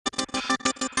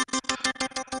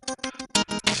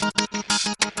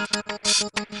This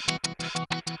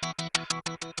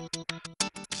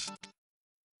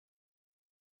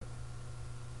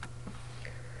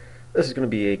is going to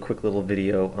be a quick little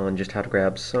video on just how to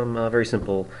grab some very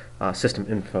simple system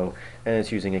info, and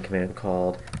it's using a command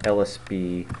called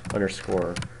lsb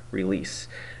underscore release,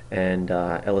 and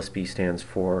lsb stands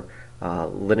for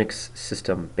Linux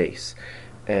System Base.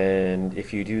 And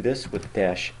if you do this with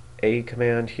 -a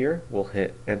command here, we'll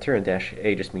hit enter, and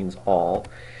 -a just means all.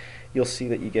 You'll see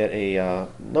that you get a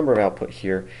number of output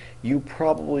here. You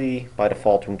probably by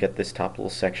default won't get this top little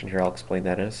section here. I'll explain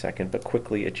that in a second, but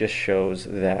quickly it just shows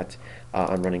that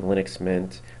I'm running Linux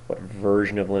Mint, what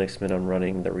version of Linux Mint I'm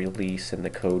running, the release, and the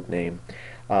code name.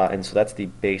 And so that's the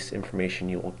base information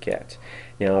you will get.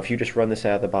 Now if you just run this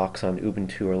out of the box on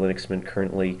Ubuntu or Linux Mint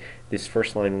currently, this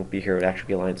first line won't be here. It would actually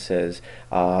be a line that says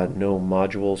no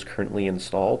modules currently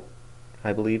installed,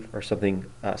 I believe, or something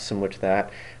similar to that.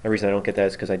 The reason I don't get that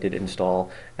is because I did install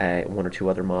one or two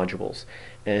other modules.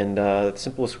 And the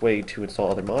simplest way to install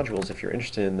other modules, if you're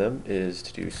interested in them, is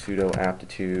to do sudo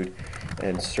aptitude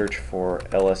and search for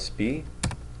lsb,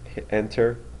 hit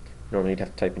enter. Normally you'd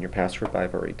have to type in your password, but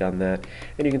I've already done that.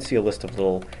 And you can see a list of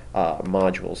little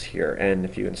modules here, and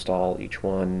if you install each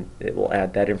one, it will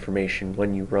add that information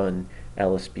when you run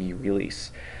lsb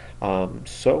release.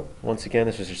 So once again,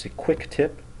 this is just a quick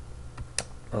tip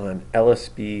on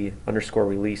lsb underscore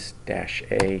release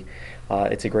 -a.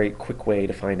 It's a great quick way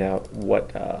to find out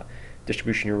what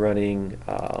distribution you're running,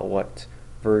 what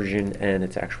version, and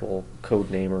its actual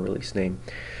code name or release name.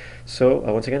 So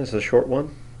once again, this is a short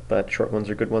one, but short ones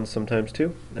are good ones sometimes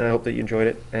too. And I hope that you enjoyed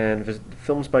it, and visit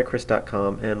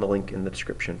filmsbychris.com and the link in the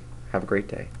description. Have a great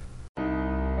day.